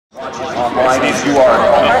mean, you are.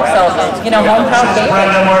 You know, hometown favorite.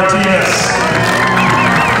 Brenda Martinez.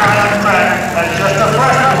 Just a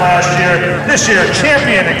freshman last year. This year,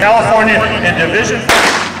 champion in California in Division 4.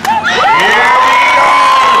 Here we go.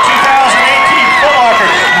 2018 FootLocker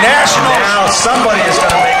National. Now somebody is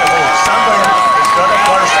going to make a move. Somebody is going to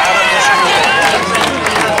burst out of this group.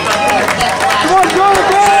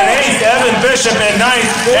 In 8th, Evan Bishop in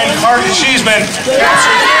 9th, and Carton Cheeseman.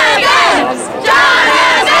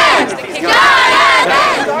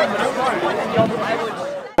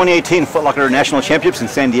 2018 FootLocker National Championships in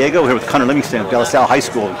San Diego. We're here with Connor Livingston of Salle High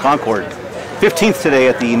School in Concord. 15th today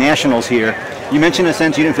at the Nationals here. You mentioned in a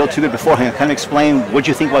sense you didn't feel too good beforehand. Kind of explain what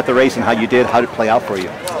you think about the race and how you did, how did it play out for you?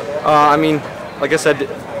 I mean, like I said,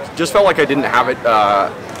 just felt like I didn't have it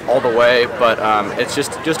all the way, but it's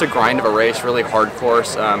just a grind of a race, really hard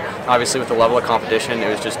course. Obviously with the level of competition, it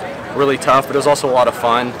was just really tough, but it was also a lot of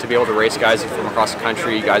fun to be able to race guys from across the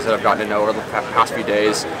country, guys that I've gotten to know over the past few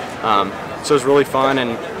days. So it was really fun, and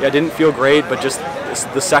yeah, I didn't feel great, but just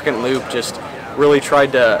the second loop just really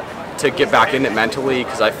tried to get back in it mentally,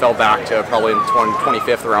 because I fell back to probably in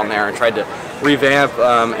 25th around there and tried to revamp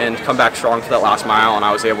and come back strong for that last mile, and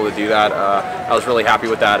I was able to do that. I was really happy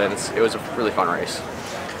with that, and it was a really fun race.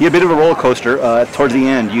 You had a bit of a roller coaster towards the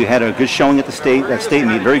end. You had a good showing at the state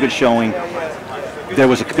meet, very good showing. There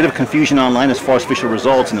was a bit of confusion online as far as official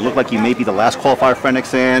results, and it looked like you may be the last qualifier for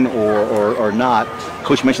NXN or not.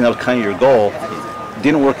 Coach mentioned that was kind of your goal.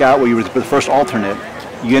 Didn't work out where you were the first alternate.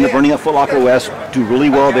 You end up running at FootLocker West, do really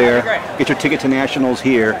well there, get your ticket to Nationals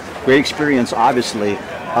here. Great experience, obviously.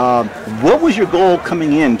 What was your goal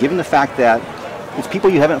coming in, given the fact that it's people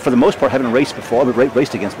you haven't, for the most part, haven't raced before, but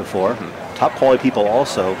raced against before, top quality people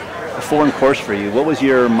also, a foreign course for you. What was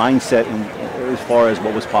your mindset as far as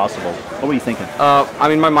what was possible? What were you thinking? I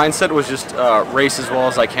mean, my mindset was just race as well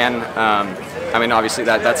as I can. I mean, obviously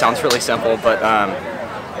that sounds really simple, but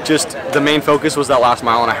just the main focus was that last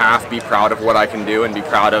mile and a half, be proud of what I can do and be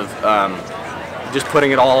proud of just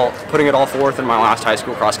putting it all forth in my last high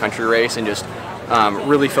school cross country race, and just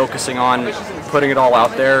really focusing on putting it all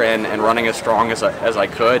out there and running as strong as I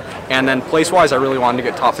could. And then place-wise, I really wanted to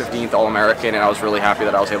get top 15th All-American, and I was really happy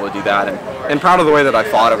that I was able to do that, and proud of the way that I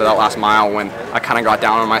fought over that last mile when I kind of got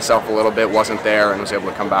down on myself a little bit, wasn't there, and was able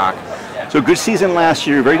to come back. So good season last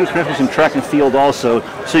year, very good credentials in track and field also.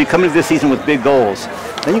 So you come into this season with big goals.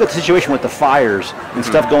 Then you got the situation with the fires and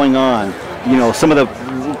stuff going on. You know, some of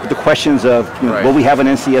the questions of, you know, will we have an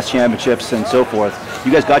NCS championships and so forth.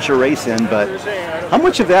 You guys got your race in, but how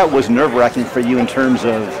much of that was nerve-wracking for you in terms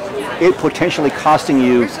of it potentially costing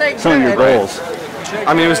you some of your goals?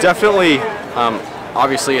 I mean, it was definitely,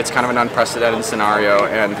 obviously it's kind of an unprecedented scenario,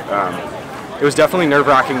 and it was definitely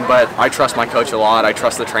nerve-wracking, but I trust my coach a lot. I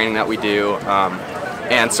trust the training that we do,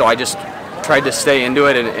 and so I just tried to stay into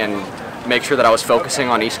it and make sure that I was focusing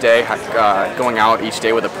on each day, going out each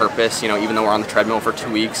day with a purpose. You know, even though we're on the treadmill for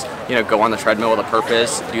 2 weeks, you know, go on the treadmill with a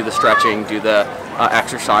purpose, do the stretching, do the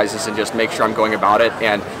exercises, and just make sure I'm going about it,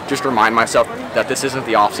 and just remind myself that this isn't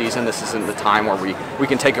the off season, this isn't the time where we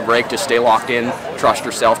can take a break, just stay locked in, trust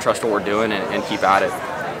yourself, trust what we're doing, and keep at it.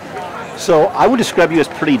 So I would describe you as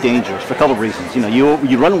pretty dangerous for a couple of reasons. You know,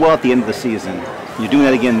 you run well at the end of the season. You're doing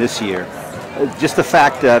that again this year. Just the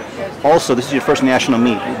fact that also this is your first national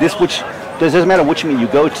meet. Doesn't matter which meet you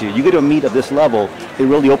go to a meet of this level, it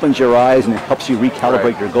really opens your eyes and it helps you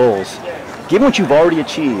recalibrate your goals. Given what you've already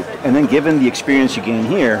achieved, and then given the experience you gain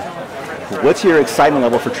here, what's your excitement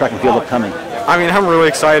level for track and field upcoming? I mean, I'm really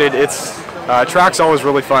excited. Track's always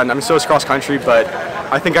really fun. I mean, so is cross country, but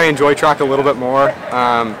I think I enjoy track a little bit more.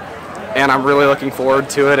 And I'm really looking forward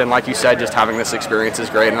to it, and like you said, just having this experience is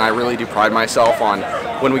great, and I really do pride myself on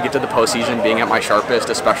when we get to the postseason being at my sharpest,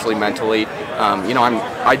 especially mentally. You know,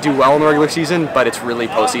 I do well in the regular season, but it's really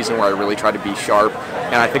postseason where I really try to be sharp,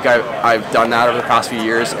 and I think I've done that over the past few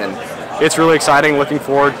years, and it's really exciting. Looking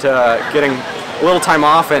forward to getting a little time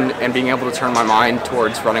off and being able to turn my mind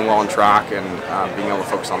towards running well on track and being able to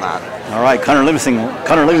focus on that. All right, Connor Livingston,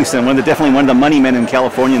 definitely one of the money men in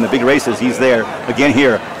California in the big races. He's there again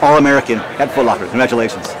here, All-American at FootLocker.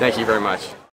 Congratulations. Thank you very much.